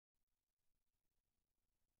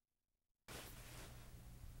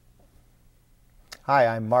Hi,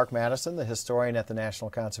 I'm Mark Madison, the historian at the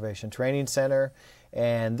National Conservation Training Center.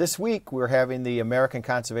 And this week we're having the American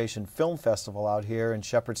Conservation Film Festival out here in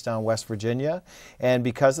Shepherdstown, West Virginia. And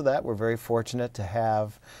because of that, we're very fortunate to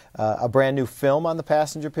have a brand new film on the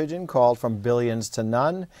passenger pigeon called From Billions to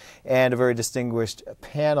None, and a very distinguished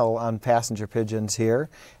panel on passenger pigeons here,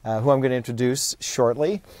 who I'm going to introduce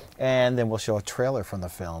shortly. And then we'll show a trailer from the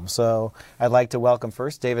film. So I'd like to welcome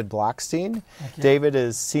first David Blockstein. David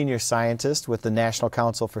is senior scientist with the National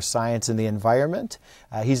Council for Science and the Environment.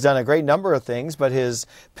 He's done a great number of things, but his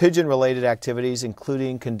pigeon-related activities,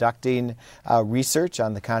 including conducting research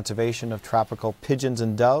on the conservation of tropical pigeons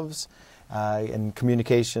and doves, and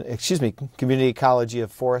community ecology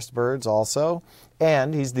of forest birds also.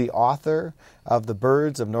 And he's the author of the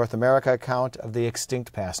Birds of North America account of the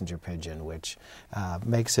extinct passenger pigeon, which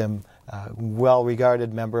makes him a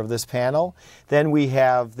well-regarded member of this panel. Then we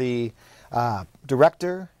have the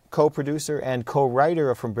director, co-producer, and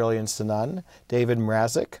co-writer of From Billions to None, David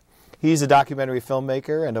Mrazek. He's a documentary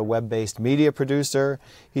filmmaker and a web-based media producer.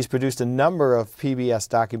 He's produced a number of PBS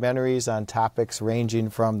documentaries on topics ranging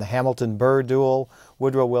from the Hamilton bird duel,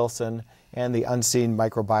 Woodrow Wilson, and the unseen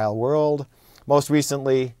microbial world. Most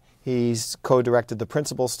recently, he's co-directed The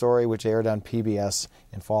Principal Story, which aired on PBS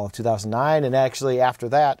in fall of 2009, and actually after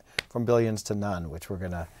that, From Billions to None, which we're going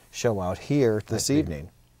to show out here this evening.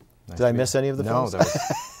 Did I miss any of the films? No, that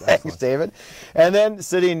was Thanks, David. And then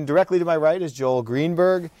sitting directly to my right is Joel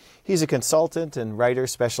Greenberg. He's a consultant and writer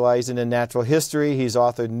specializing in natural history. He's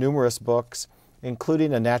authored numerous books,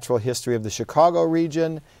 including A Natural History of the Chicago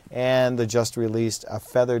Region and the just released A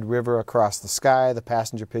Feathered River Across the Sky, The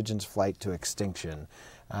Passenger Pigeon's Flight to Extinction.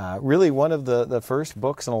 Really one of the first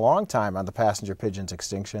books in a long time on the passenger pigeon's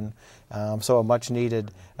extinction, so a much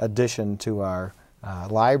needed addition to our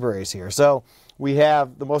libraries here. So we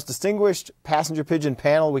have the most distinguished passenger pigeon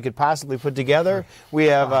panel we could possibly put together. We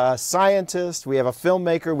have a scientist, we have a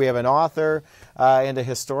filmmaker, we have an author, and a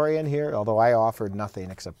historian here, although I offered nothing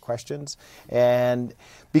except questions. And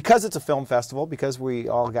because it's a film festival, because we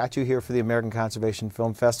all got you here for the American Conservation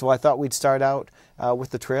Film Festival, I thought we'd start out with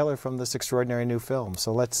the trailer from this extraordinary new film.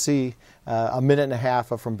 So let's see a minute and a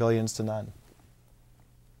half of From Billions to None.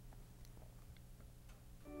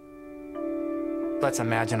 Let's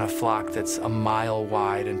imagine a flock that's a mile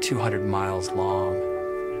wide and 200 miles long.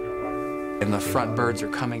 And the front birds are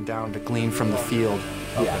coming down to glean from the field.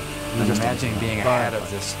 Yeah. I'm just imagining being ahead of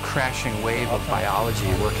this crashing wave of biology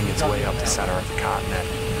working its way up the center of the continent.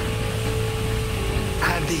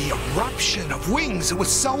 And the eruption of wings, it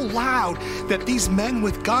was so loud that these men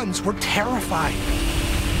with guns were terrified.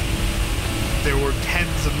 There were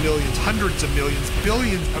tens of millions, hundreds of millions,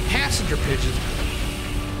 billions of passenger pigeons.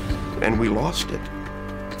 And we lost it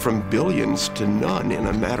from billions to none in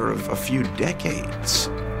a matter of a few decades.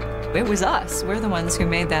 It was us. We're the ones who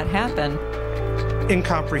made that happen.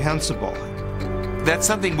 Incomprehensible. That's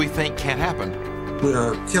something we think can't happen. We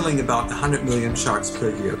are killing about 100 million sharks per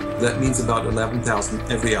year. That means about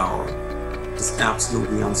 11,000 every hour. It's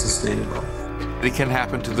absolutely unsustainable. It can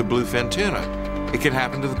happen to the bluefin tuna. It can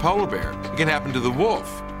happen to the polar bear. It can happen to the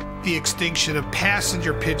wolf. The extinction of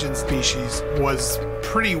passenger pigeon species was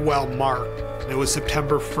pretty well marked. It was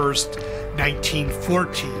September 1st,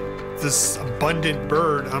 1914. This abundant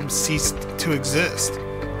bird ceased to exist.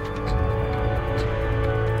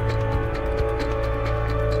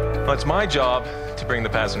 Well, it's my job to bring the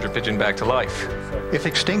passenger pigeon back to life. If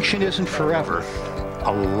extinction isn't forever,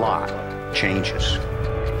 a lot changes.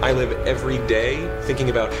 I live every day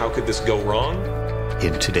thinking about how could this go wrong.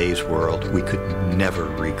 In today's world, we could never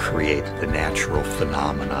recreate the natural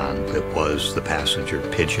phenomenon that was the passenger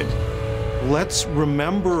pigeon. Let's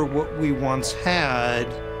remember what we once had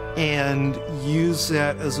and use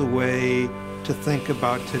that as a way to think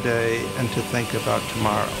about today and to think about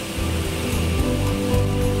tomorrow.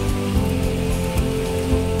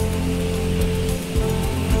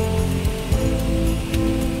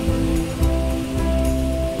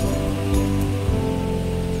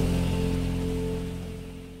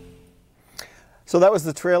 So that was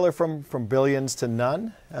the trailer from Billions to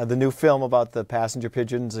None, the new film about the passenger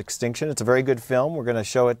pigeon's extinction. It's a very good film. We're going to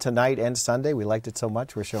show it tonight and Sunday. We liked it so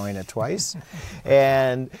much, we're showing it twice.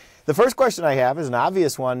 And the first question I have is an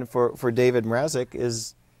obvious one for David Mrazek,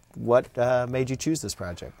 is what made you choose this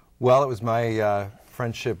project? Well, it was my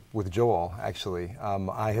friendship with Joel, actually.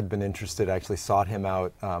 I had been interested, actually sought him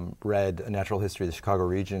out, read A Natural History of the Chicago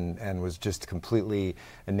Region, and was just completely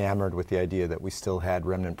enamored with the idea that we still had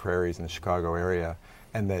remnant prairies in the Chicago area,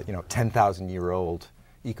 and that, 10,000-year-old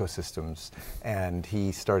ecosystems. And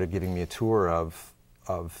he started giving me a tour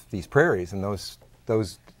of these prairies, and those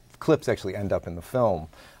clips actually end up in the film.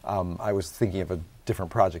 I was thinking of a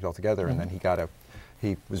different project altogether. And then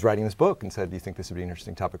he was writing this book and said, do you think this would be an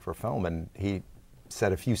interesting topic for a film? And he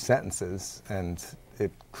said a few sentences, and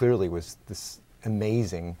it clearly was this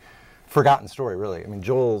amazing, forgotten story, really. I mean,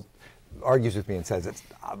 Joel argues with me and says,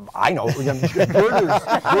 I know,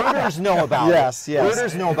 birders know about it. Yes.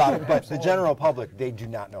 Birders know about it, but the general public, they do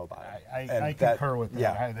not know about it. I concur with that.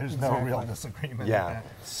 Yeah. There's no real disagreement. Yeah. With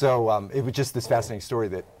that. So it was just this fascinating story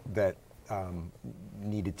that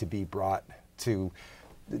needed to be brought to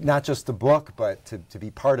not just the book, but to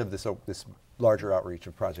be part of this larger outreach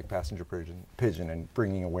of Project Passenger Pigeon and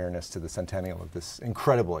bringing awareness to the centennial of this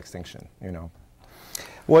incredible extinction, you know.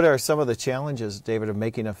 What are some of the challenges, David, of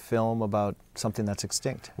making a film about something that's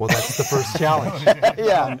extinct? Well, that's the first challenge.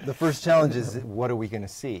 The first challenge is, what are we going to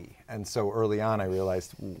see? And so early on, I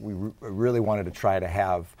realized we really wanted to try to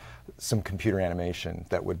have some computer animation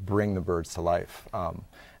that would bring the birds to life.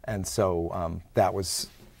 And so that was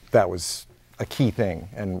a key thing.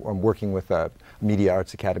 And I'm working with a Media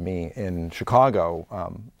Arts Academy in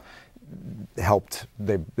Chicago.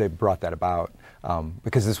 They brought that about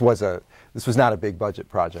because this was not a big budget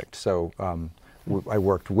project. So I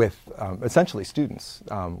worked with essentially students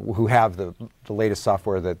who have the latest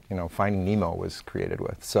software that Finding Nemo was created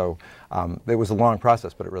with. So it was a long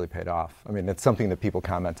process, but it really paid off. I mean, it's something that people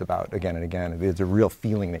comment about again and again. There's a real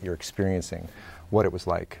feeling that you're experiencing what it was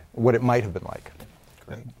like, what it might have been like.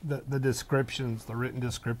 The descriptions, the written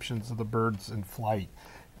descriptions of the birds in flight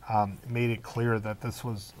made it clear that this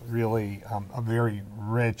was really a very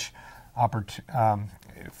rich opportunity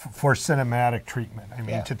for cinematic treatment. I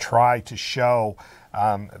mean, to try to show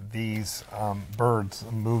these birds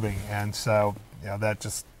moving, and so that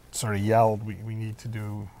just sort of yelled, we need to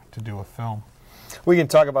do a film. We can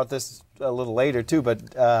talk about this a little later too,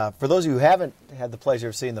 but for those of you who haven't had the pleasure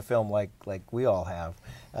of seeing the film like we all have,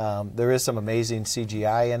 there is some amazing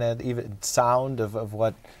CGI in it, even sound of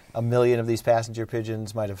what a million of these passenger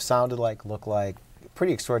pigeons might have sounded like, looked like.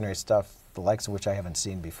 Pretty extraordinary stuff, the likes of which I haven't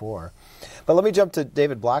seen before. But let me jump to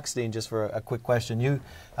David Blockstein just for a quick question. You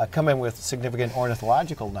come in with significant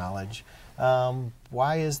ornithological knowledge.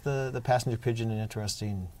 Why is the passenger pigeon an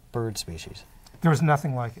interesting bird species? There was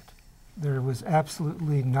nothing like it. There was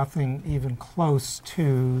absolutely nothing even close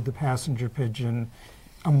to the passenger pigeon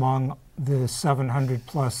among the 700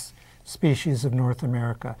 plus species of North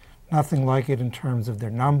America. Nothing like it in terms of their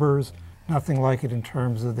numbers, nothing like it in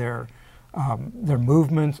terms of their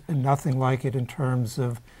movement, and nothing like it in terms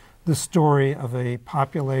of the story of a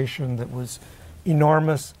population that was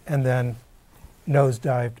enormous and then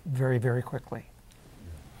nosedived very, very quickly.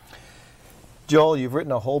 Joel, you've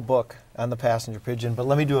written a whole book on the passenger pigeon, but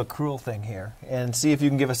let me do a cruel thing here and see if you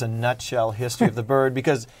can give us a nutshell history of the bird,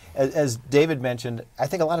 because as David mentioned, I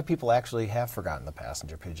think a lot of people actually have forgotten the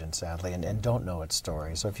passenger pigeon, sadly, and don't know its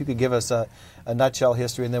story. So if you could give us a nutshell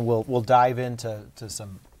history, and then we'll dive into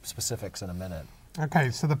some specifics in a minute. Okay,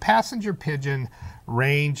 so the passenger pigeon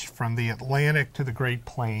ranged from the Atlantic to the Great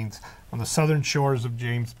Plains, from the southern shores of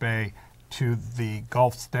James Bay to the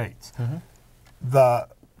Gulf states. The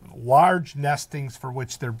large nestings for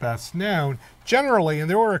which they're best known, generally, and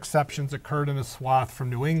there were exceptions, occurred in a swath from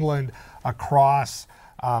New England across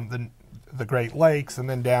the Great Lakes and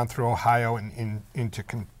then down through Ohio and into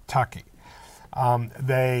Kentucky.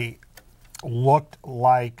 They looked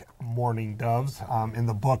like mourning doves. In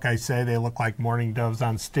the book, I say they look like mourning doves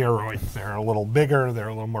on steroids. They're a little bigger, they're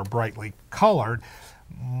a little more brightly colored.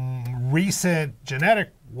 Recent genetic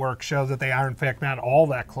work shows that they are, in fact, not all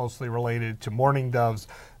that closely related to mourning doves,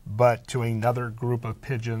 but to another group of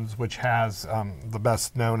pigeons, which has the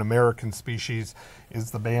best known American species is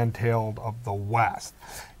the band-tailed of the West.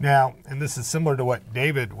 Now, and this is similar to what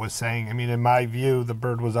David was saying, I mean, in my view, the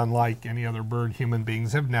bird was unlike any other bird human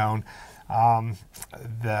beings have known.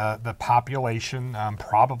 The population,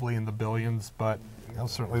 probably in the billions, but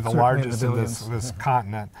certainly the largest in this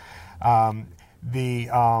continent.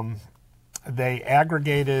 They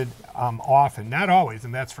aggregated often, not always,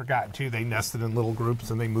 and that's forgotten too. They nested in little groups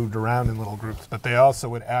and they moved around in little groups, but they also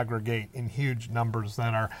would aggregate in huge numbers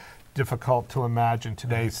that are difficult to imagine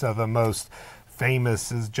today. So the most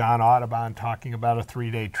famous is John Audubon talking about a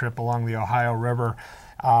 3-day trip along the Ohio River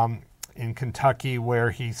in Kentucky,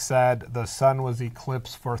 where he said the sun was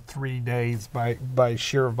eclipsed for 3 days by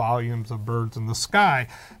sheer volumes of birds in the sky.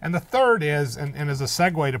 And the third is, and as a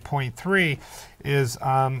segue to point 3, is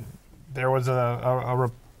there was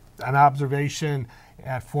an observation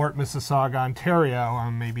at Fort Mississauga, Ontario,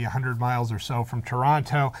 maybe 100 miles or so from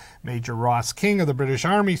Toronto. Major Ross King of the British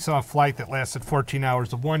Army saw a flight that lasted 14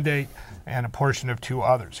 hours of one date and a portion of 2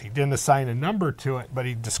 others. He didn't assign a number to it, but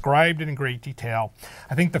he described it in great detail.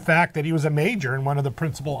 I think the fact that he was a major in one of the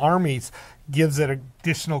principal armies gives it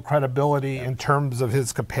additional credibility in terms of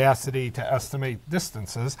his capacity to estimate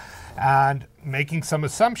distances, and making some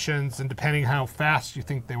assumptions, and depending how fast you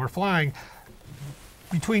think they were flying,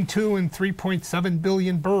 between 2 and 3.7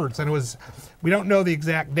 billion birds. And it was, we don't know the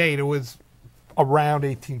exact date, it was around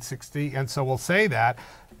 1860, and so we'll say that.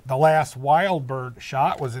 The last wild bird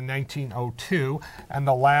shot was in 1902, and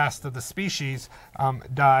the last of the species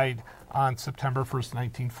died on September 1st,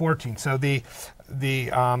 1914. So the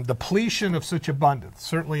depletion of such abundance,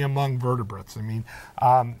 certainly among vertebrates, I mean,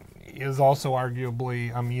 is also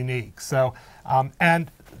arguably unique. So,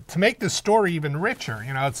 and to make this story even richer,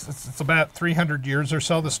 you know, it's about 300 years or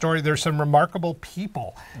so, the story. There's some remarkable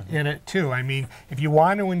people in it too. I mean, if you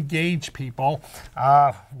want to engage people,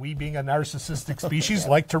 we being a narcissistic species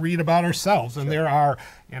like to read about ourselves, and there are,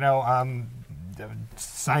 you know,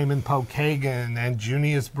 Simon Poe Kagan and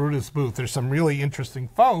Junius Brutus Booth. There's some really interesting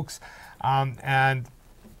folks, and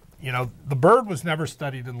you know, the bird was never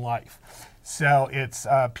studied in life, so it's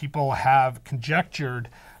people have conjectured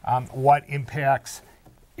what impacts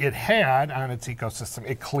it had on its ecosystem.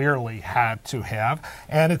 It clearly had to have,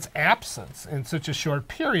 and its absence in such a short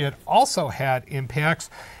period also had impacts.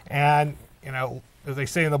 And you know, as they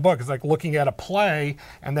say in the book, it's like looking at a play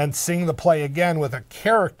and then seeing the play again with a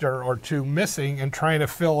character or two missing and trying to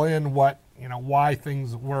fill in what, you know, why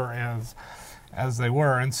things were as they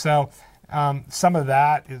were. And so some of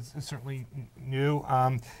that is certainly new.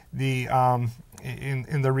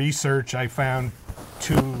 In the research, I found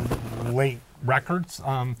 2 late records.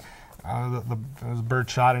 The bird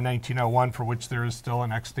shot in 1901, for which there is still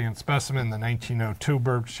an extant specimen. The 1902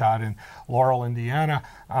 bird shot in Laurel, Indiana.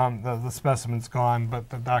 The specimen's gone,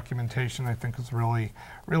 but the documentation, I think, is really,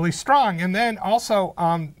 really strong. And then also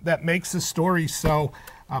that makes the story so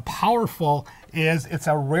powerful is it's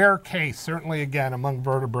a rare case, certainly again among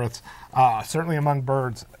vertebrates, certainly among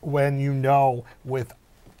birds, when you know with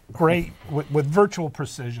virtual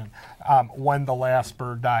precision when the last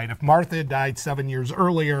bird died. If Martha had died 7 years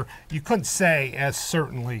earlier, you couldn't say as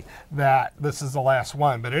certainly that this is the last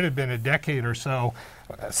one, but it had been a decade or so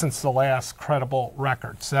since the last credible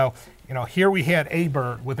record. So, you know, here we had a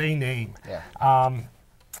bird with a name. Yeah.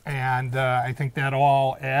 And I think that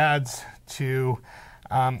all adds to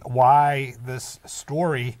why this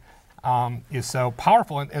story is so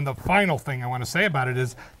powerful. And the final thing I want to say about it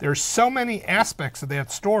is there's so many aspects of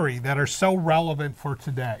that story that are so relevant for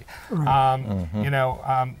today. You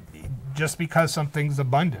know, just because something's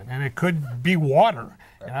abundant, and it could be water.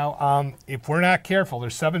 You know, if we're not careful,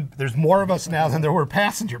 there's more of us now than there were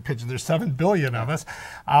passenger pigeons. There's 7 billion of us.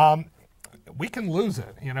 We can lose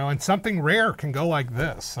it, you know, and something rare can go like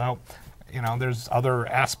this. So, you know, there's other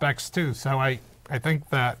aspects too. So I think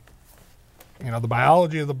that, you know, the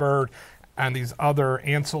biology of the bird and these other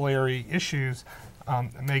ancillary issues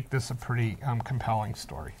make this a pretty compelling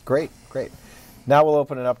story. Great, great. Now we'll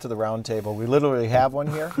open it up to the round table. We literally have one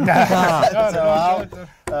here. So I'll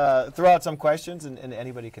throw out some questions, and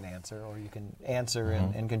anybody can answer, or you can answer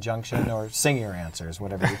in conjunction, or sing your answers,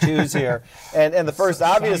 whatever you choose here. And the first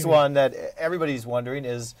obvious one that everybody's wondering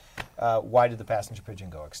is, why did the passenger pigeon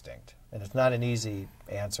go extinct? And it's not an easy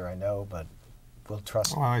answer, I know, but we'll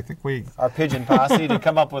trust I think our pigeon posse to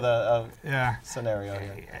come up with a scenario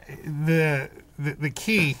here. The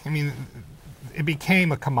key, I mean, it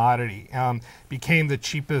became a commodity, became the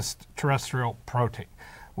cheapest terrestrial protein.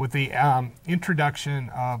 With the introduction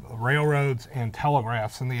of railroads and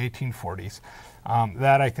telegraphs in the 1840s,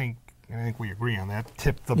 that I think we agree on that,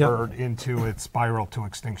 tipped the bird into its spiral to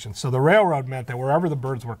extinction. So the railroad meant that wherever the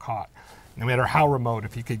birds were caught, no matter how remote,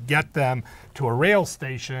 if you could get them to a rail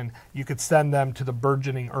station, you could send them to the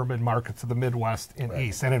burgeoning urban markets of the Midwest and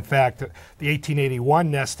East. And in fact, the 1881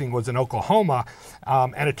 nesting was in Oklahoma,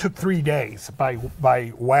 and it took 3 days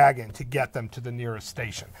by wagon to get them to the nearest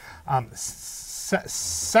station.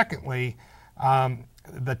 Secondly,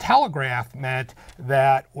 the telegraph meant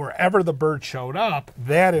that wherever the bird showed up,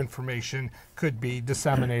 that information could be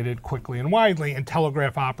disseminated quickly and widely, and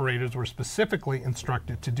telegraph operators were specifically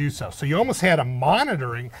instructed to do so. So you almost had a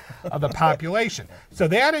monitoring of the population. So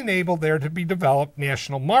that enabled there to be developed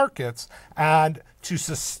national markets, and to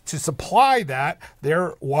supply that,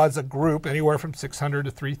 there was a group, anywhere from 600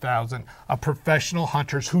 to 3,000, of professional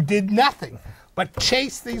hunters who did nothing but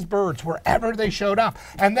chase these birds wherever they showed up.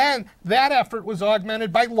 And then that effort was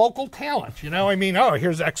augmented by local talent. You know, I mean, oh,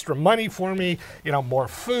 here's extra money for me, you know, more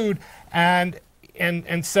food. And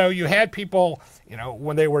and so you had people,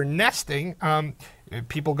 when they were nesting,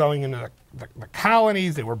 people going into the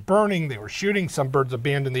colonies, they were burning, they were shooting. Some birds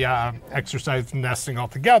abandoned the exercise nesting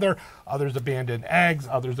altogether. Others abandoned eggs.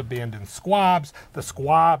 Others abandoned squabs. The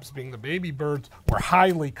squabs, being the baby birds, were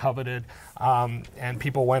highly coveted, and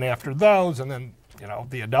people went after those. And then,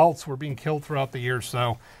 the adults were being killed throughout the year.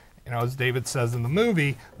 So, as David says in the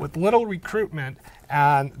movie, with little recruitment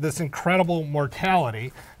and this incredible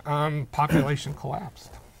mortality, population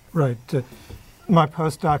collapsed. Right. My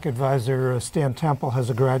postdoc advisor, Stan Temple, has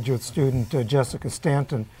a graduate student, Jessica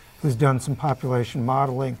Stanton, who's done some population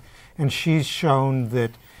modeling, and she's shown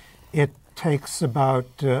that it takes about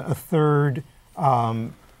a third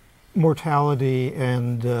mortality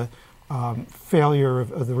and failure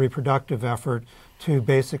of the reproductive effort to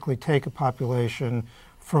basically take a population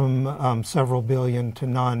from several billion to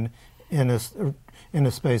none in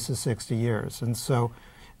a space of 60 years. And so,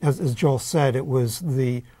 as Joel said, it was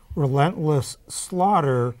the relentless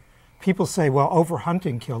slaughter. People say, well,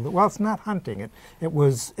 overhunting killed it. Well, it's not hunting. It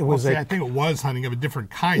was. I think it was hunting of a different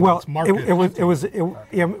kind. Well, it's marketed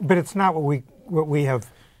but it's not what we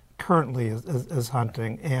have currently as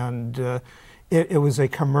hunting, and it was a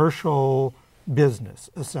commercial business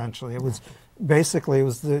essentially. It was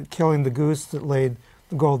killing the goose that laid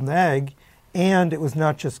the golden egg, and it was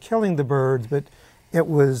not just killing the birds, but it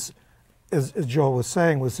was, as Joel was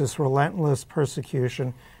saying, was this relentless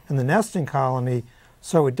persecution in the nesting colony.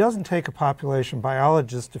 So it doesn't take a population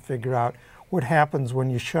biologist to figure out what happens when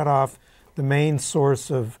you shut off the main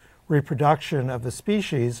source of reproduction of a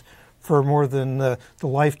species for more than the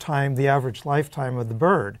average lifetime of the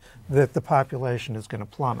bird, that the population is going to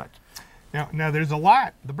plummet. Now there's a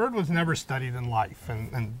lot. The bird was never studied in life,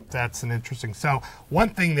 and that's an interesting. So one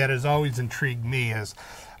thing that has always intrigued me is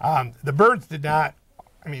the birds did not,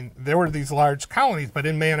 there were these large colonies, but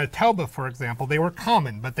in Manitoba, for example, they were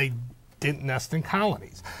common, but they didn't nest in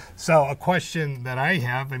colonies. So a question that I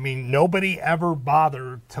have, nobody ever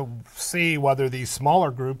bothered to see whether these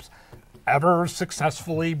smaller groups ever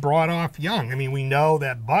successfully brought off young. We know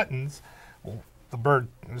that Buttons, the bird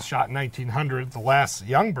was shot in 1900, the last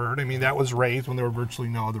young bird, that was raised when there were virtually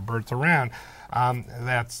no other birds around.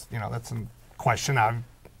 That's a question.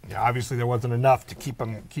 Obviously, there wasn't enough to keep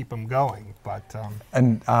them going, but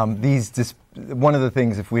one of the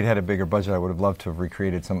things, if we'd had a bigger budget, I would have loved to have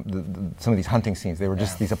recreated some of these hunting scenes. They were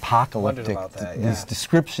just these apocalyptic. These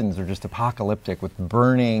descriptions are just apocalyptic, with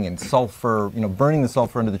burning and sulfur. Burning the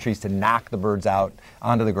sulfur into the trees to knock the birds out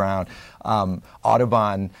onto the ground.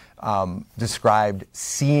 Audubon described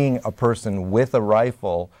seeing a person with a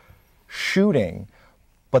rifle shooting,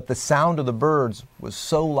 but the sound of the birds was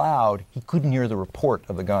so loud he couldn't hear the report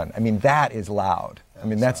of the gun. That is loud.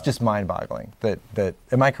 That's just mind-boggling. That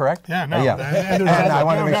am I correct? Yeah, no. Yeah. And I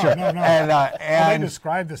want to make sure. No. And they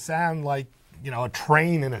describe the sound like a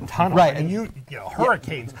train in a tunnel. Right. And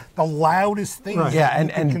hurricanes, the loudest things you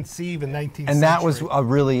could conceive in 19th century. And that was a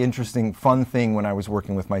really interesting, fun thing when I was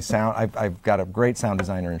working with my sound. I've got a great sound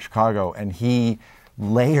designer in Chicago, and he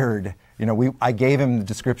layered. I gave him the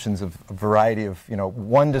descriptions of a variety of.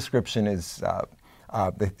 One description is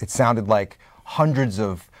it sounded like hundreds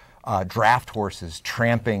of draft horses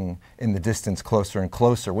tramping in the distance closer and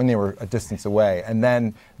closer when they were a distance away, and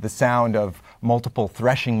then the sound of multiple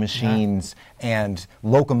threshing machines and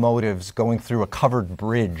locomotives going through a covered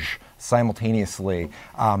bridge simultaneously,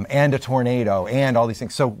 and a tornado, and all these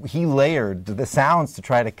things. So he layered the sounds to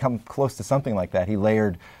try to come close to something like that. He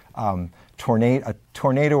layered a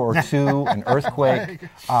tornado or two, an earthquake,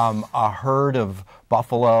 a herd of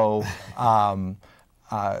buffalo,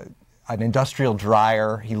 an industrial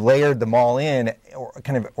dryer. He layered them all in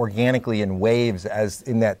kind of organically in waves, as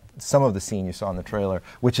in that some of the scene you saw in the trailer,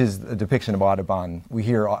 which is a depiction of Audubon. We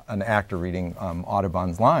hear an actor reading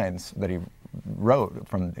Audubon's lines that he wrote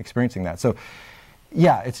from experiencing that. So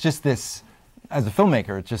yeah, it's just this, as a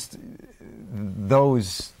filmmaker, it's just,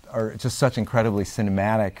 those are just such incredibly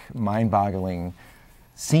cinematic, mind-boggling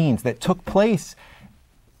scenes that took place,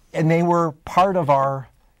 and they were part of our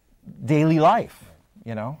daily life.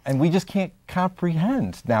 And we just can't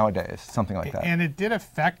comprehend nowadays something like that. And it did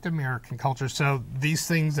affect American culture. So these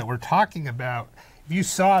things that we're talking about, if you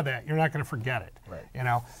saw that, you're not going to forget it. Right.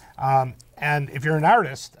 And if you're an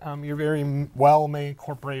artist, you're very well may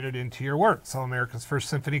incorporate it into your work. So America's first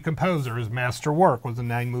symphony composer, his master work was a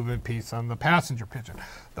 9-movement piece on the passenger pigeon.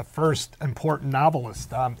 The first important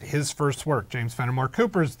novelist, his first work, James Fenimore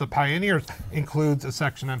Cooper's The Pioneers, includes a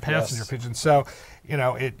section on passenger pigeons. So,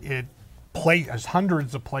 there's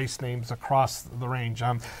hundreds of place names across the range.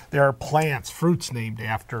 There are plants, fruits named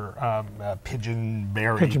after pigeon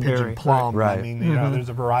berry, pigeon plum. Right. I mean, you know, there's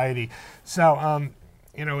a variety. So,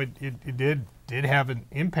 you know, it did have an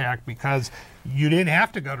impact because you didn't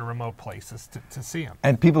have to go to remote places to see them.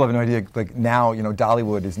 And people have no idea, like now, you know,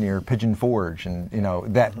 Dollywood is near Pigeon Forge, and, you know,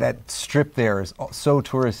 that strip there is so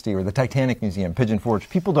touristy, or the Titanic Museum, Pigeon Forge.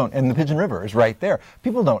 People don't, and the Pigeon River is right there.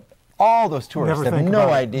 People don't, all those tourists have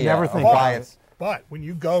no idea why it's. But when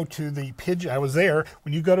you go to the Pigeon, I was there,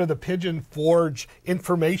 when you go to the Pigeon Forge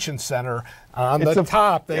Information Center, on the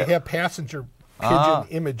top, they have passenger pigeon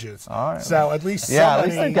images. So at least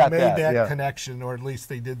somebody made that connection, or at least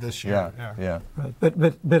they did this year. Right.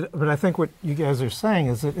 But I think what you guys are saying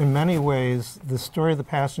is that in many ways, the story of the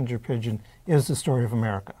passenger pigeon is the story of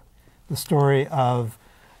America. The story of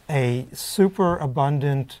a super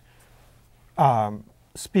abundant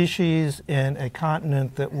species in a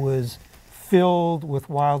continent that was filled with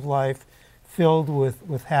wildlife, filled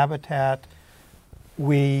with habitat.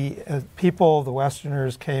 We, people, the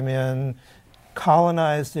Westerners came in,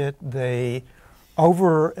 colonized it, they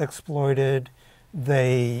overexploited,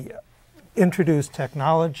 they introduced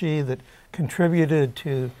technology that contributed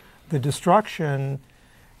to the destruction,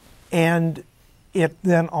 and it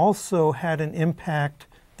then also had an impact.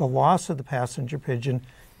 The loss of the passenger pigeon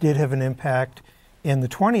did have an impact in the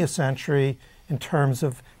 20th century in terms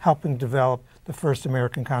of helping develop the first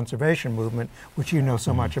American conservation movement, which you know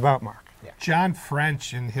so much about, Mark. John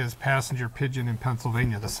French, in his Passenger Pigeon in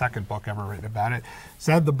Pennsylvania, the second book ever written about it,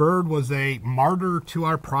 said the bird was a martyr to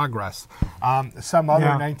our progress. Some other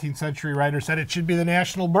 19th century writer said it should be the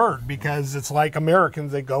national bird because it's like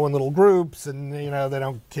Americans, they go in little groups and, you know, they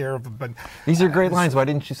don't care. But these are great lines. Why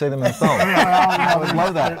didn't you say them in the phone? I would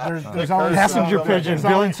love that. There's always Passenger Pigeon,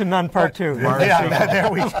 Billington None Part 2.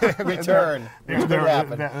 There we return. We'll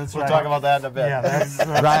talk about that in a bit. Yeah, that's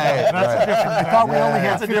right. I thought we only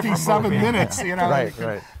had 57 minutes, you know.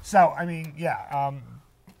 Right. So, I mean, yeah.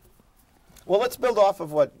 Well, let's build off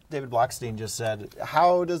of what David Blockstein just said.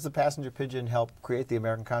 How does the passenger pigeon help create the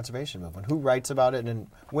American conservation movement? Who writes about it, and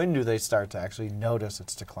when do they start to actually notice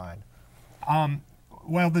its decline?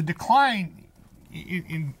 Well, the decline,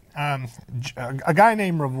 a guy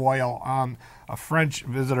named Revoil, a French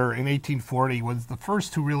visitor in 1840, was the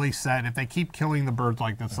first who really said, if they keep killing the birds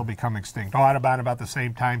like this, they'll become extinct. Audubon, about the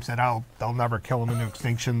same time, said, oh, they'll never kill them into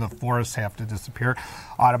extinction. The forests have to disappear.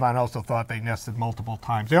 Audubon also thought they nested multiple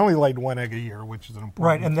times. They only laid one egg a year, which is an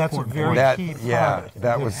important Right, and that's a very key product.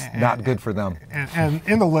 That was not good for them. And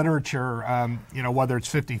in the literature, you know, whether it's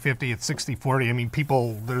 50-50, it's 60-40, I mean,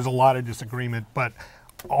 there's a lot of disagreement, but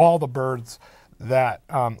all the birds that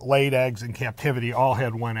laid eggs in captivity all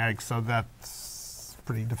had one egg, so that's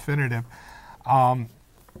pretty definitive.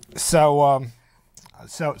 So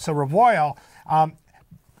Revoil,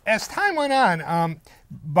 as time went on,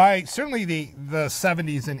 by certainly the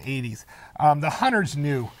 70s and 80s, the hunters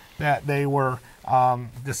knew that they were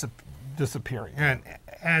disappearing,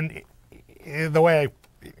 and the way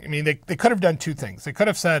I mean, they could have done two things. They could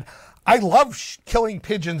have said, I love killing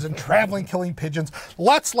pigeons and traveling killing pigeons.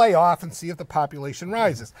 Let's lay off and see if the population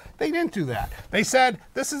rises. They didn't do that. They said,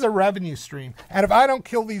 this is a revenue stream, and if I don't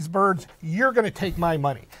kill these birds, you're going to take my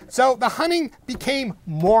money. So the hunting became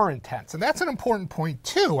more intense, and that's an important point,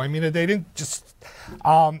 too. I mean, they didn't just...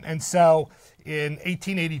 and so in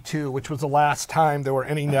 1882, which was the last time there were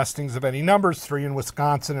any nestings of any numbers, 3 in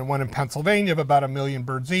Wisconsin and 1 in Pennsylvania of about 1 million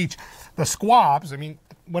birds each, the squabs, I mean,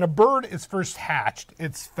 when a bird is first hatched,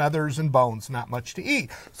 it's feathers and bones, not much to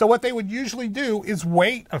eat. So what they would usually do is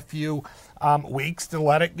wait a few weeks to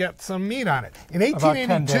let it get some meat on it. In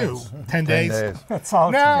 1882, 10 days. That's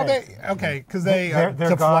all. No, okay, because they're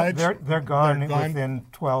gone. They're gone within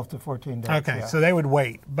 12 to 14 days. Okay, yeah. so they would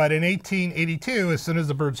wait. But in 1882, as soon as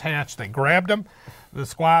the birds hatched, they grabbed them, the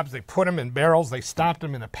squabs, they put them in barrels, they stopped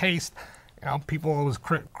them in a paste. You know, people, it was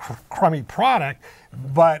crummy product,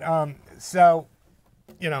 but so.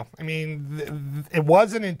 You know, I mean, it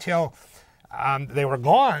wasn't until they were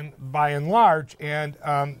gone, by and large, and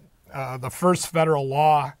the first federal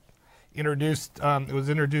law introduced, it was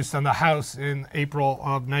introduced on the House in April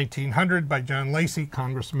of 1900 by John Lacey,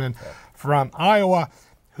 congressman from Iowa,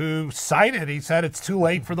 who cited, he said, it's too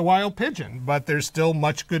late for the wild pigeon, but there's still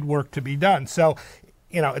much good work to be done. So,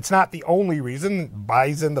 you know, it's not the only reason.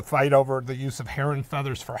 Bison, the fight over the use of heron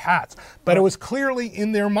feathers for hats, but it was clearly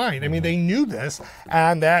in their mind. I mean, they knew this,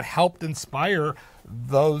 and that helped inspire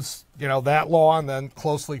those, you know, that law, and then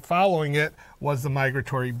closely following it was the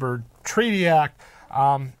Migratory Bird Treaty Act.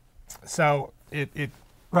 So it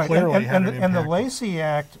clearly had an impact. And the Lacey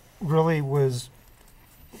Act really was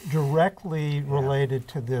directly related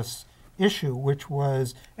to this issue, which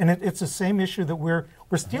was, and it's the same issue that we're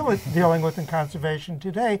still dealing with in conservation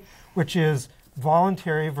today, which is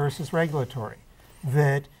voluntary versus regulatory.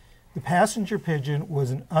 That the passenger pigeon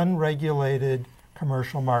was an unregulated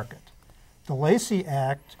commercial market. The Lacey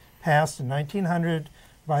Act, passed in 1900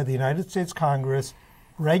 by the United States Congress,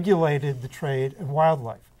 regulated the trade in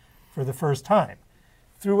wildlife for the first time.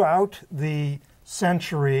 Throughout the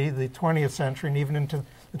century, the 20th century, and even into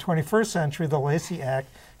the 21st century, the Lacey Act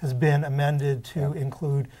has been amended to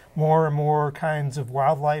include more and more kinds of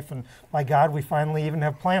wildlife, and by God, we finally even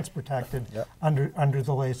have plants protected under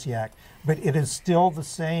the Lacey Act. But it is still the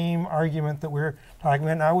same argument that we're talking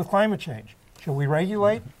about now with climate change. Should we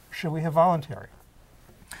regulate, or should we have voluntary?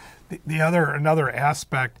 Another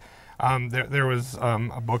aspect, there was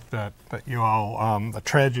a book that you all, The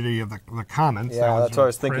Tragedy of the Commons. Yeah, that's what I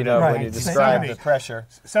was thinking of when you described the pressure.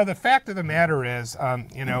 So the fact of the matter is,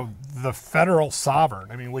 the federal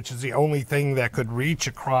sovereign, which is the only thing that could reach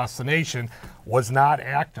across the nation, was not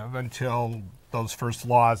active until those first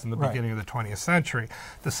laws in the beginning of the 20th century.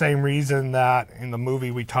 The same reason that in the movie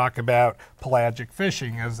we talk about pelagic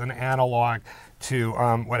fishing as an analog to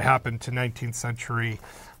what happened to 19th century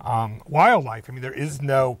wildlife. There is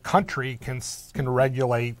no country can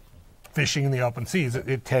regulate fishing in the open seas.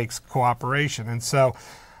 It takes cooperation. And so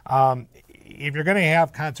if you're going to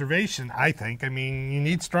have conservation, I think, you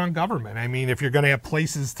need strong government. If you're going to have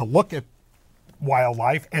places to look at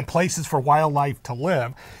wildlife and places for wildlife to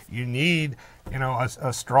live, you need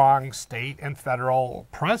a strong state and federal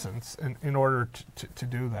presence in order to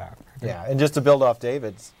do that. Yeah, and just to build off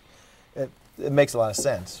David's, it makes a lot of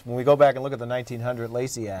sense. When we go back and look at the 1900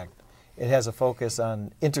 Lacey Act, it has a focus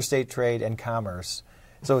on interstate trade and commerce.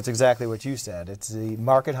 So it's exactly what you said. It's the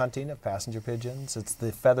market hunting of passenger pigeons. It's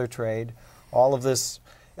the feather trade. All of this,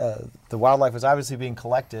 the wildlife was obviously being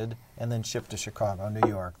collected and then shipped to Chicago, New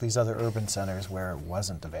York, these other urban centers where it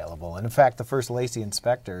wasn't available. And in fact, the first Lacey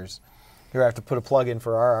inspectors, here I have to put a plug in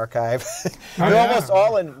for our archive, they're almost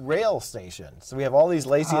all in rail stations. So we have all these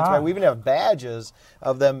Lacey inspectors. We even have badges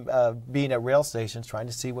of them being at rail stations trying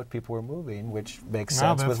to see what people were moving, which makes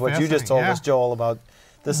sense with what you just told us, Joel, about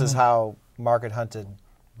this is how market hunted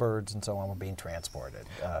birds and so on were being transported.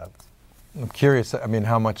 I'm curious,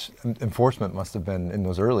 how much enforcement must have been in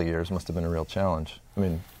those early years, must have been a real challenge.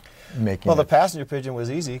 The passenger pigeon was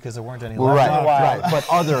easy because there weren't any left in the wild. But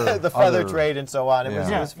other the feather trade and so on, it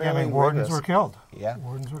was fairly wardens were killed. Yeah,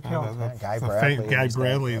 wardens were killed. Guy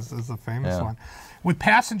Bradley is the famous one. With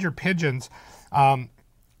passenger pigeons,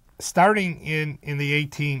 starting in the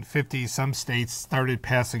 1850s, some states started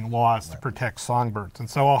passing laws to protect songbirds, and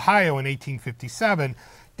so Ohio in 1857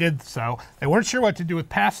 did so. They weren't sure what to do with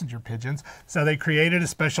passenger pigeons, so they created a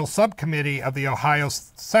special subcommittee of the Ohio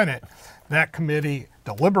Senate. That committee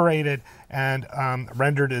deliberated and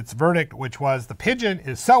rendered its verdict, which was the pigeon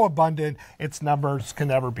is so abundant its numbers can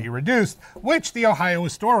never be reduced, which the Ohio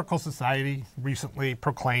Historical Society recently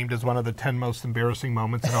proclaimed as one of the 10 most embarrassing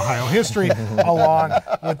moments in Ohio history, along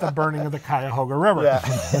with the burning of the Cuyahoga River. Yeah.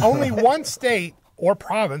 Only one state or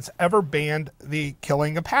province ever banned the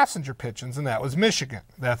killing of passenger pigeons, and that was Michigan.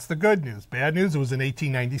 That's the good news. Bad news, it was in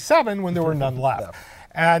 1897 when there were none left.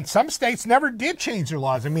 And some states never did change their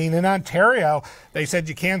laws. In Ontario, they said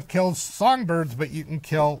you can't kill songbirds, but you can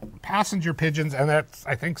kill passenger pigeons, and that's,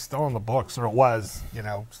 I think, still in the books, or it was,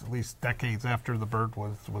 at least decades after the bird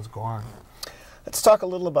was gone. Let's talk a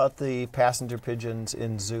little about the passenger pigeons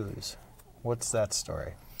in zoos. What's that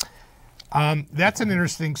story? That's an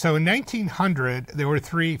interesting, so in 1900, there were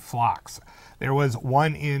 3 flocks. There was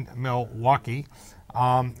one in Milwaukee,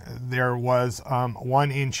 there was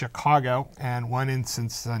one in Chicago, and one in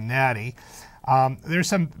Cincinnati. There's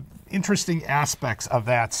some interesting aspects of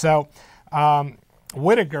that. So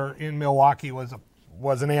Whittaker in Milwaukee was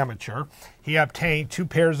an amateur. He obtained 2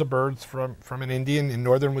 pairs of birds from an Indian in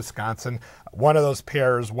northern Wisconsin. One of those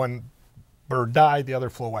pairs, one bird died, the other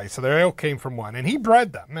flew away. So they all came from one. And he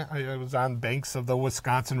bred them. It was on banks of the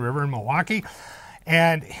Wisconsin River in Milwaukee.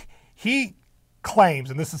 And he claims,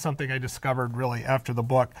 and this is something I discovered really after the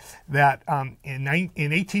book, that in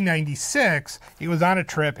 1896, he was on a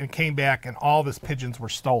trip and came back and all of his pigeons were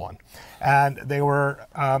stolen. And they were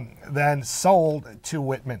then sold to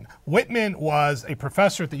Whitman. Whitman was a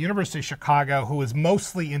professor at the University of Chicago who was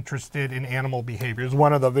mostly interested in animal behavior. He was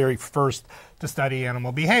one of the very first to study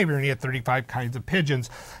animal behavior, and he had 35 kinds of pigeons.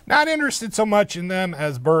 Not interested so much in them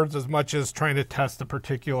as birds as much as trying to test a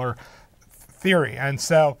particular theory. And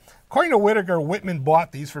so, according to Whittaker, Whitman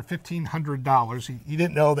bought these for $1,500. He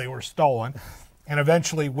didn't know they were stolen. And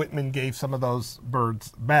eventually Whitman gave some of those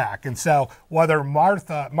birds back. And so whether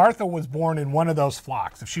Martha was born in one of those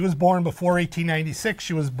flocks. If she was born before 1896,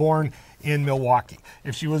 she was born in Milwaukee.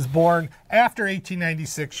 If she was born after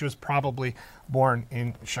 1896, she was probably born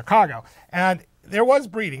in Chicago. And there was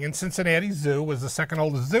breeding. And Cincinnati Zoo was the second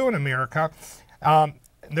oldest zoo in America.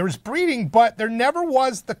 There was breeding, but there never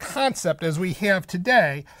was the concept, as we have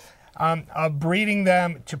today, of breeding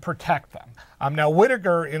them to protect them. Now,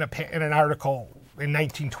 Whittaker, in an article in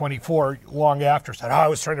 1924, long after, said, I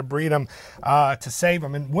was trying to breed them to save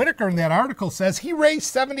them. And Whittaker, in that article, says he raised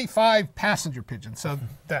 75 passenger pigeons. So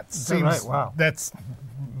that seems, right? Wow.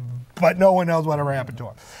 But no one knows whatever happened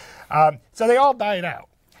to them. So they all died out.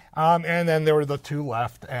 And then there were the two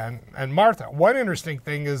left and Martha. One interesting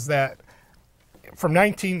thing is that from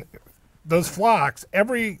those flocks,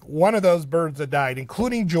 every one of those birds that died,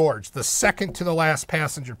 including George, the second to the last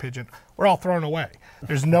passenger pigeon, were all thrown away.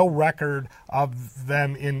 There's no record of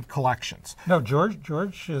them in collections. No,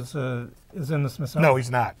 George is in the Smithsonian. No, he's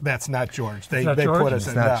not. That's not George. They George? put us It's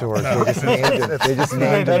in. not George. They just named it. They just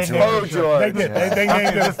named it George. They did. They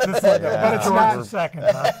named it. But it's not. Second,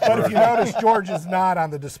 huh? But if you notice, George is not on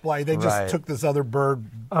the display. They just Right. took this other bird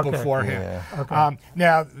before him. Yeah. Okay.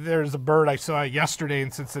 Now, there's a bird I saw yesterday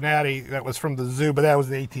in Cincinnati that was from the zoo, but that was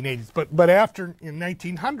the 1880s. But after, in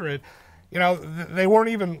 1900, they weren't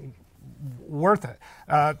even worth it.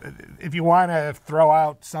 If you want to throw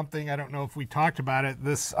out something, I don't know if we talked about it.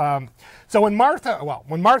 So when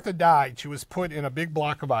Martha died, she was put in a big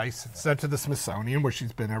block of ice and sent to the Smithsonian, where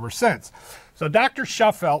she's been ever since. So Dr.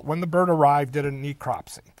 Shuffelt, when the bird arrived, did a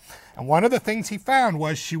necropsy. And one of the things he found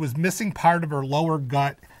was she was missing part of her lower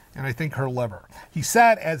gut and I think her liver. He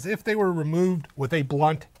said as if they were removed with a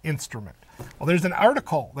blunt instrument. Well, there's an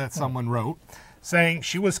article that someone wrote saying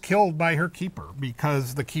she was killed by her keeper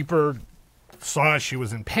because the keeper saw she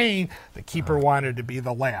was in pain. The keeper wanted to be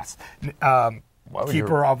the last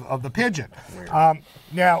keeper of the pigeon.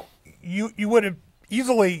 Now, you would have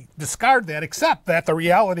easily discard that, except that the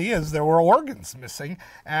reality is there were organs missing,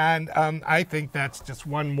 and I think that's just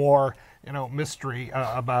one more mystery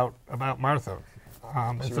about Martha.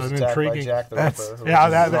 She It's was an attacked intriguing. by Jack the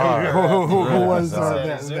Ripper, Who was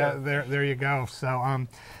bizarre. there? You go. So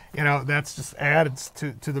that's just adds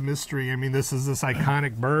to the mystery. I mean, this is this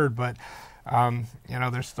iconic bird, but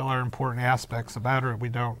there still are important aspects about her we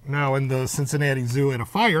don't know. And the Cincinnati Zoo had a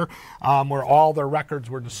fire where all their records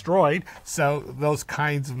were destroyed. So those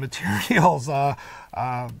kinds of materials,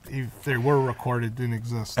 if they were recorded, didn't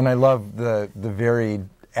exist. And I love the varied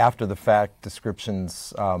after the fact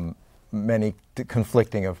descriptions, many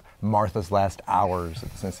conflicting of Martha's last hours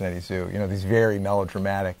at the Cincinnati Zoo. These very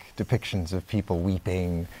melodramatic depictions of people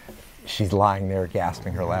weeping. She's lying there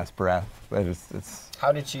gasping her last breath.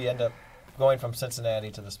 How did she end up going from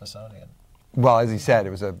Cincinnati to the Smithsonian? Well, as he said, it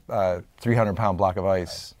was a 300-pound block of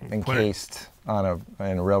ice encased in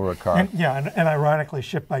a railroad car. And ironically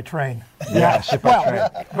shipped by train. Yeah, shipped by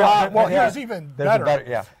train. Well, here's even better.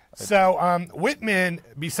 Yeah. So Whitman,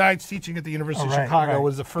 besides teaching at the University of Chicago,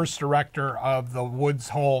 was the first director of the Woods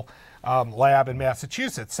Hole lab in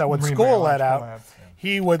Massachusetts. So when school let out,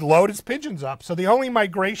 he would load his pigeons up. So the only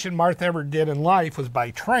migration Martha ever did in life was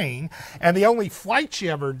by train, and the only flight she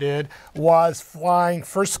ever did was flying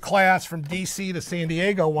first class from D.C. to San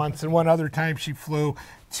Diego once, and one other time she flew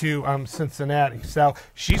to Cincinnati. So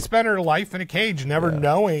she spent her life in a cage, never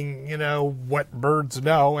knowing, what birds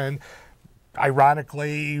know, and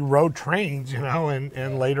ironically rode trains,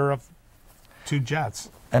 and later two jets.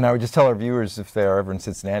 And I would just tell our viewers, if they are ever in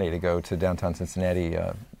Cincinnati, to go to downtown Cincinnati,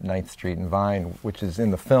 9th Street and Vine, which is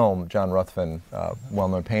in the film. John Ruthven,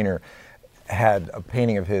 well-known painter, had a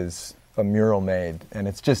painting of his, a mural made, and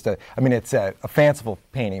it's just it's a fanciful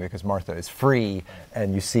painting because Martha is free,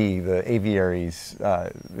 and you see the aviaries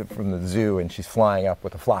from the zoo, and she's flying up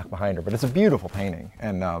with a flock behind her. But it's a beautiful painting,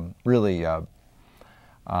 and really.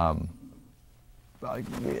 I'm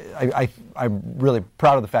really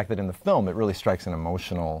proud of the fact that in the film it really strikes an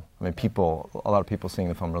emotional. a lot of people seeing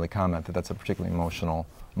the film really comment that that's a particularly emotional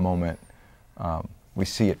moment. We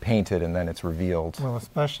see it painted and then it's revealed. Well,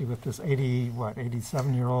 especially with this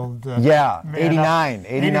 87-year-old.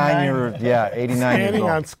 89 year. Yeah, 89 standing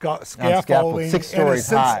years on scaffolding, 6 stories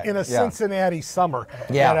high in a Cincinnati summer.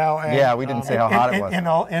 Yeah, we didn't say how hot it was.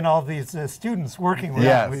 And all these students working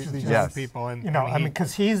with these young people, and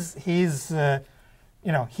because he's of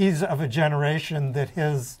a generation that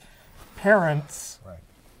his parents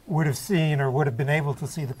would have seen or would have been able to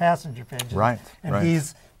see the passenger pigeons. Right. And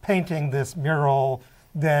he's painting this mural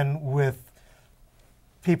then with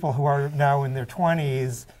people who are now in their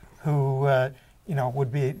 20s who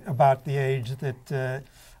would be about the age that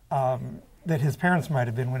that his parents might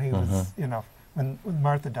have been when he was, you know, when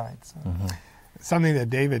Martha died. So. Something that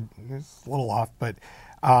David is a little off, but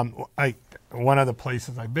one of the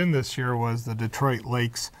places I've been this year was the Detroit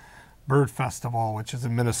Lakes Bird Festival, which is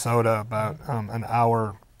in Minnesota, about an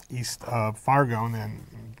hour east of Fargo. And then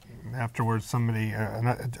afterwards, somebody,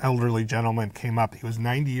 an elderly gentleman, came up. He was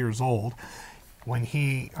 90 years old. When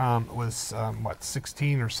he was,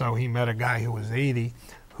 16 or so, he met a guy who was 80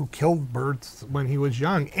 who killed birds when he was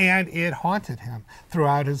young, and it haunted him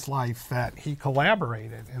throughout his life that he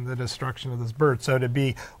collaborated in the destruction of this bird. So to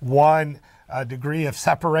be one degree of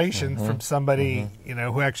separation from somebody, you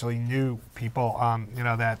know, who actually knew people, you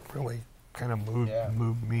know, that really kind of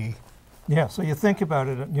moved me. Yeah, so you think about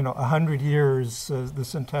it, you know, 100 years, the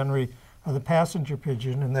centenary of the passenger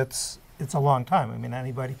pigeon, and it's a long time. I mean,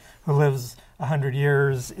 anybody who lives 100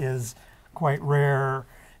 years is quite rare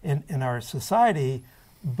in our society.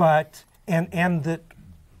 But and that,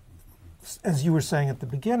 as you were saying at the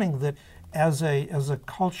beginning, that as a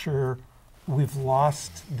culture, we've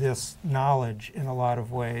lost this knowledge in a lot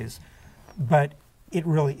of ways. But it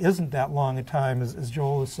really isn't that long a time, as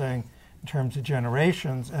Joel was saying, in terms of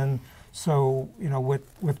generations. And so, you know,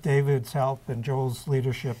 with David's help and Joel's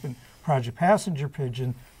leadership in Project Passenger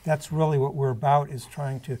Pigeon, that's really what we're about, is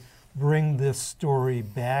trying to bring this story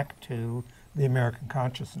back to the American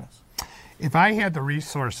consciousness. If I had the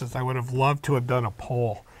resources, I would have loved to have done a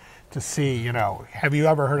poll to see, you know, have you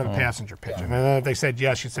ever heard of a passenger pigeon? And then if they said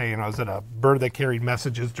yes, you'd say, you know, is it a bird that carried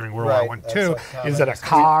messages during World War I, II? Is it a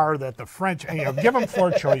car that the French, you know, give them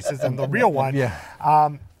 4 choices and the real one.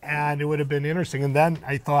 And it would have been interesting. And then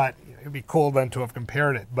I thought it'd be cool then to have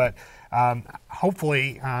compared it. But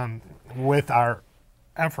hopefully with our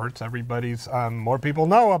efforts, everybody's, more people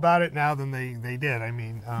know about it now than they did. I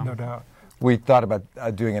mean, no doubt. We thought about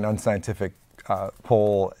doing an unscientific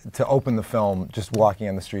poll to open the film, just walking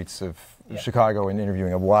on the streets of Chicago and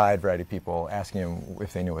interviewing a wide variety of people, asking them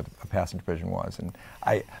if they knew what a passenger pigeon was. And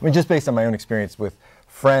I mean, just based on my own experience with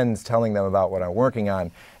friends telling them about what I'm working on,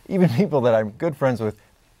 even people that I'm good friends with,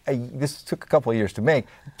 this took a couple of years to make.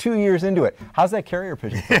 2 years into it, how's that carrier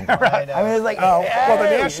pigeon film going? Right. I mean, it's like, well,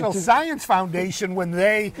 the National Science Foundation, when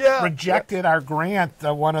they rejected our grant,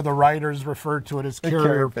 one of the writers referred to it as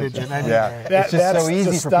carrier pigeon. I mean, it's just so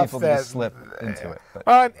easy for people to just slip into it.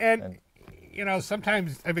 But, and you know,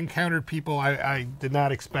 sometimes I've encountered people I did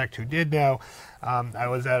not expect who did know. I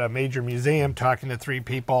was at a major museum talking to 3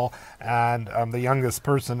 people, and the youngest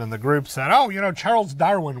person in the group said, "Oh, you know, Charles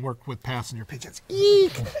Darwin worked with passenger pigeons."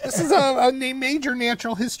 Eek! This is a major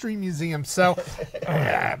natural history museum, so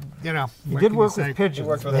you know. He did work with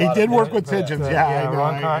pigeons. He did work with pigeons.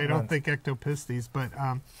 Yeah, I don't think ectopistes, but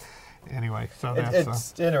anyway. So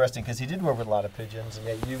it's interesting because he did work with a lot of pigeons, and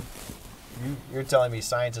yet you're telling me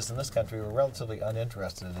scientists in this country were relatively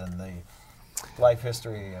uninterested in the life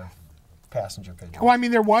history of passenger pigeons. Well, I mean,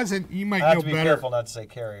 there wasn't. You might know better. I have to be careful not to say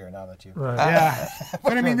carrier now that you. Right. Yeah,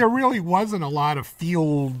 but I mean, there really wasn't a lot of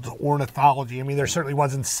field ornithology. I mean, there certainly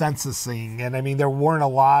wasn't censusing, and I mean, there weren't a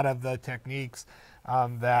lot of the techniques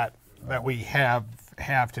that we have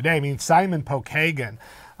today. I mean, Simon Pokagon,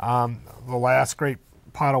 the last great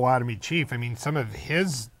Potawatomi chief. I mean, some of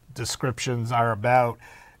his descriptions are about,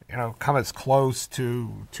 you know, come as close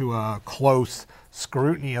to a close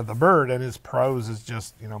scrutiny of the bird, and his prose is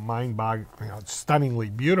just, you know, mind-boggling, you know, stunningly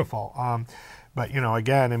beautiful. But, you know,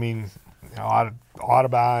 again, I mean, you know,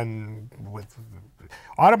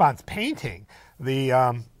 Audubon's painting,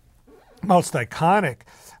 the most iconic,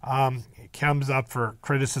 comes up for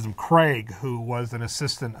criticism. Craig, who was an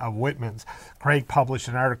assistant of Whitman's, Craig published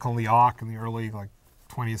an article in the Auk in the early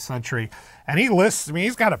 20th century, and he lists, I mean,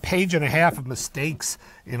 he's got a page and a half of mistakes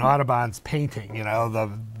in Audubon's painting. You know,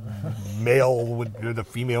 the male would, the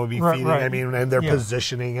female would be feeding, I mean, and their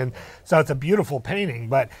positioning, and so it's a beautiful painting,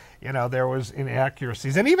 but, you know, there was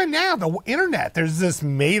inaccuracies. And even now, the internet, there's this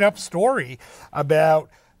made-up story about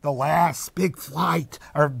the last big flight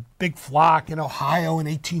or big flock in Ohio in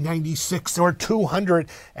 1896. There were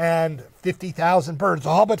 250,000 birds.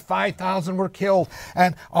 All but 5,000 were killed,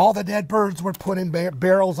 and all the dead birds were put in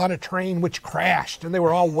barrels on a train which crashed, and they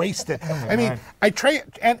were all wasted. I mean,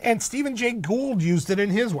 and Stephen Jay Gould used it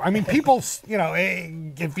in his work. I mean, people, you know,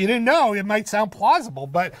 if you didn't know, it might sound plausible,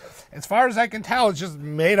 but as far as I can tell, it's just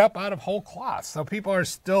made up out of whole cloth. So people are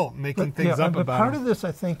still making things up about it. But part of this,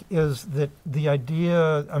 I think, is that the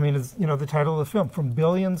idea, I mean, is, you know, the title of the film, From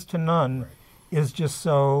Billions to None, is just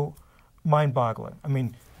so mind-boggling. I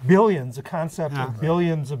mean, billions, the concept of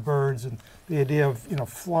billions of birds, and the idea of, you know,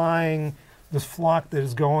 flying this flock that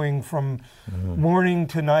is going from morning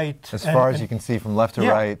to night. As far as you can see from left to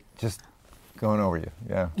right, just going over you,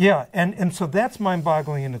 Yeah, and so that's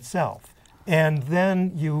mind-boggling in itself. and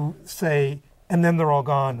then you say, and then they're all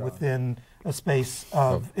gone within a space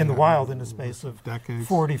of, in the wild, in a space of decades.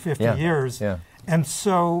 40, 50 years. Yeah. And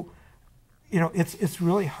so, it's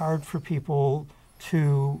really hard for people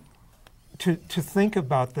to think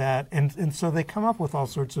about that, and so they come up with all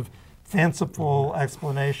sorts of fanciful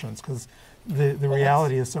explanations because the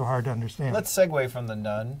reality is so hard to understand. Let's segue from the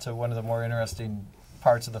nun to one of the more interesting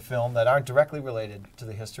parts of the film that aren't directly related to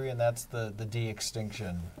the history, and that's the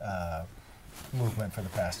de-extinction movement for the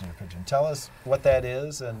passenger pigeon. Tell us what that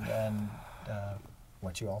is and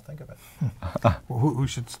what you all think of it. Well, who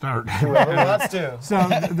should start? Whoever wants to. So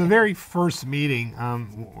the very first meeting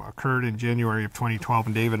occurred in January of 2012,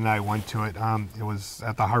 and David and I went to it. It was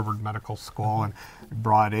at the Harvard Medical School, and we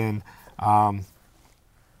brought in an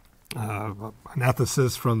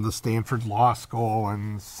ethicist from the Stanford Law School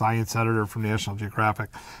and science editor from National Geographic.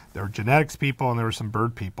 There were genetics people and there were some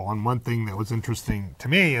bird people. And one thing that was interesting to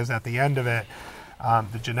me is at the end of it,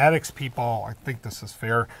 the genetics people, I think this is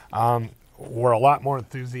fair, were a lot more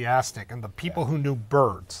enthusiastic, and the people who knew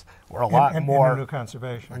birds were a lot more. And who knew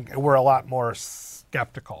conservation. Were a lot more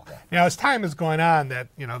skeptical. Yeah. Now, as time is going on, that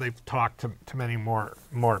they've talked to many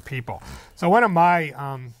more people. So one of my,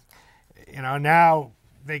 now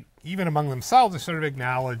they even among themselves they sort of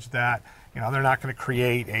acknowledge that they're not going to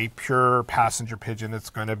create a pure passenger pigeon. It's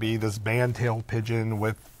going to be this band-tailed pigeon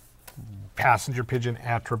with passenger pigeon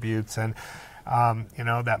attributes, and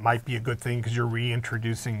that might be a good thing because you're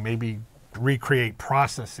reintroducing maybe recreate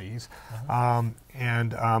processes. One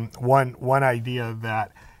idea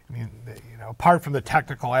that, apart from the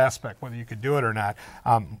technical aspect, whether you could do it or not,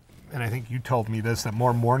 and I think you told me this, that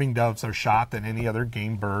more mourning doves are shot than any other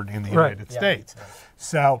game bird in the United States. Right.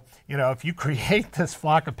 So, if you create this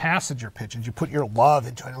flock of passenger pigeons, you put your love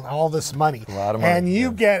into it, all this money, a lot of money,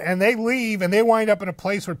 and they leave, and they wind up in a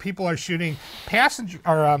place where people are shooting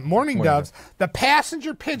mourning doves. The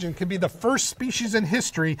passenger pigeon could be the first species in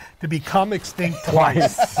history to become extinct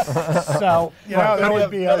twice. So, that would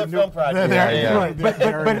be another film project.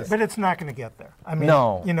 But it's not going to get there. I mean,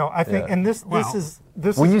 no. I think, and this is.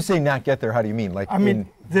 When you say not get there, how do you mean?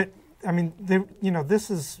 This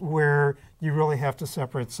is where you really have to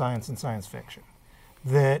separate science and science fiction.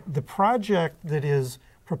 That the project that is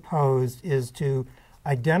proposed is to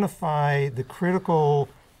identify the critical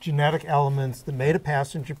genetic elements that made a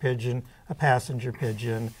passenger pigeon,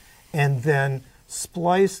 and then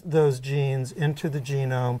splice those genes into the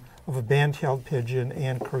genome of a band-tailed pigeon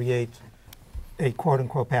and create a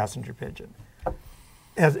quote-unquote passenger pigeon.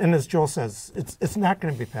 As Joel says, it's not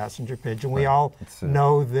going to be passenger pigeon. We all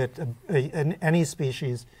know that any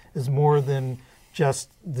species is more than just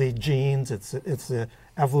the genes. It's the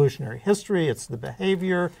evolutionary history, it's the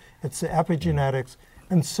behavior, it's the epigenetics.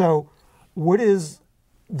 And so what is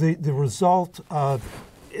the result of,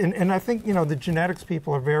 and I think, the genetics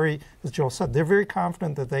people are very, as Joel said, they're very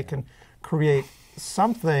confident that they can create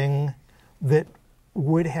something that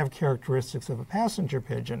would have characteristics of a passenger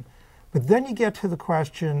pigeon. But then you get to the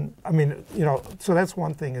question, so that's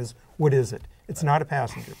one thing is, what is it? It's not a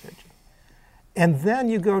passenger pigeon. And then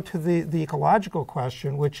you go to the ecological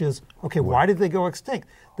question, which is, okay, why did they go extinct?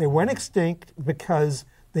 They went extinct because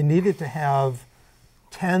they needed to have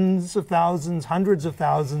tens of thousands, hundreds of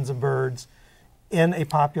thousands of birds in a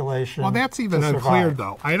population. Well, that's even unclear,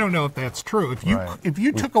 though. I don't know if that's true. If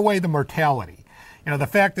you took away the mortality, the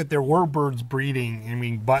fact that there were birds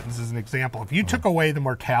breeding, buttons is an example. If you took away the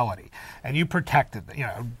mortality and you protected,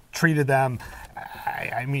 treated them,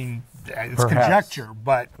 it's conjecture,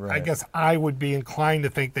 but I guess I would be inclined to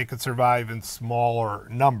think they could survive in smaller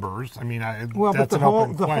numbers. That's but the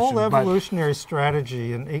whole evolutionary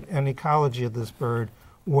strategy and ecology of this bird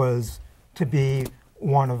was to be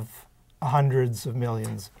one of hundreds of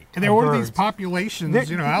millions. And there were these populations,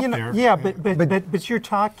 out there. Yeah, but you're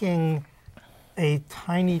talking a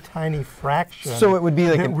tiny, tiny fraction. So it would be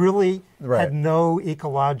like that really had no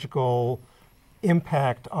ecological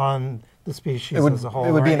impact on the species as a whole.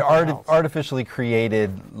 It would be an artificially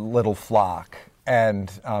created little flock. And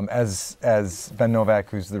as Ben Novak,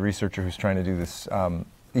 who's the researcher who's trying to do this,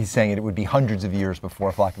 he's saying it would be hundreds of years before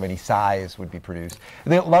a flock of any size would be produced.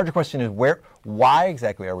 The larger question is why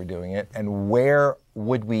exactly are we doing it, and where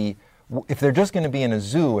would we? If they're just going to be in a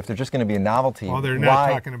zoo, if they're just going to be a novelty, well, they're not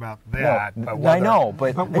talking about that. No, I know, but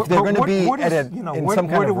if they're going to be in some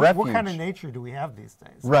kind of refuge, what kind of nature do we have these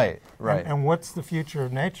days? Right. And what's the future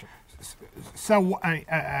of nature? So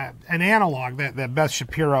an analog that Beth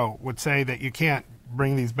Shapiro would say that you can't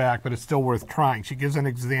bring these back, but it's still worth trying. She gives an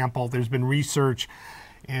example. There's been research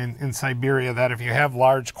in Siberia that if you have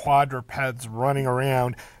large quadrupeds running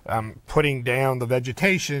around, putting down the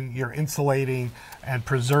vegetation, you're insulating and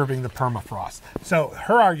preserving the permafrost. So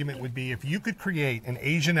her argument would be if you could create an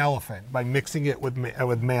Asian elephant by mixing it with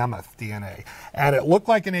mammoth DNA, and it looked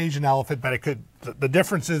like an Asian elephant, but it could, the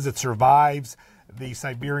difference is it survives the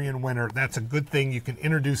Siberian winter. That's a good thing. You can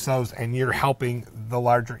introduce those and you're helping the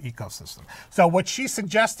larger ecosystem. So what she's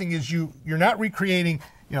suggesting is you're not recreating,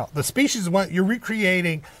 the species, you're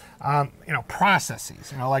recreating,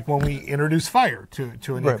 processes, like when we introduce fire to an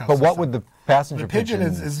ecosystem. But what would the passenger pigeon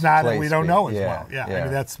is not, we don't know as well. Yeah. I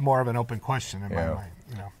mean, that's more of an open question in my mind,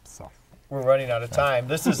 so. We're running out of time.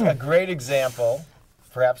 This is a great example,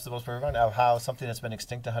 perhaps the most perfect one, of how something that's been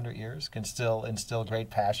extinct 100 years can still instill great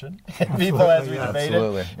passion in people as we debate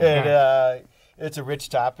it. It's a rich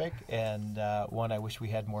topic and one I wish we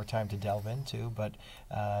had more time to delve into, but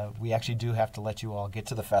we actually do have to let you all get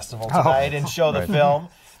to the festival tonight and show the film.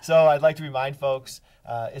 So I'd like to remind folks,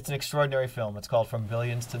 it's an extraordinary film. It's called From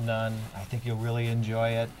Billions to None. I think you'll really enjoy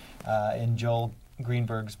it. And Joel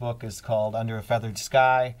Greenberg's book is called Under a Feathered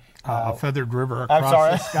Sky. A feathered river across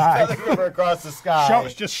the sky. Feathered river across the sky.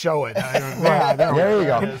 Just show it. There you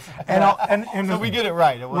go. And so we get it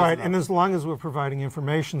right. And as long as we're providing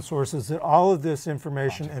information sources, that all of this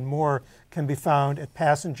information and more can be found at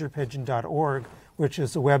passengerpigeon.org, which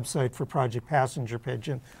is a website for Project Passenger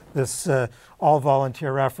Pigeon, this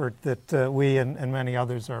all-volunteer effort that we and many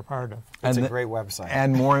others are a part of. It's a great website.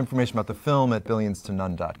 And more information about the film at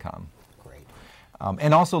billionstonone.com.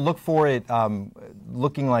 And also look for it,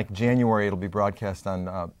 looking like January, it'll be broadcast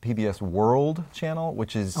on PBS World channel,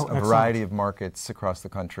 which is a variety of markets across the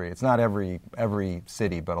country. It's not every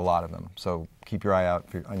city, but a lot of them. So keep your eye out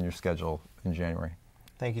on your schedule in January.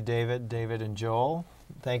 Thank you, David and Joel.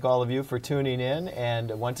 Thank all of you for tuning in.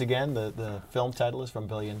 And once again, the film title is From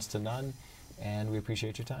Billions to None, and we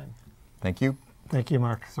appreciate your time. Thank you. Thank you,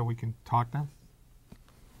 Mark. So we can talk now?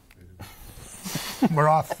 We're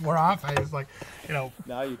off. I was like,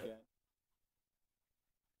 Now you can.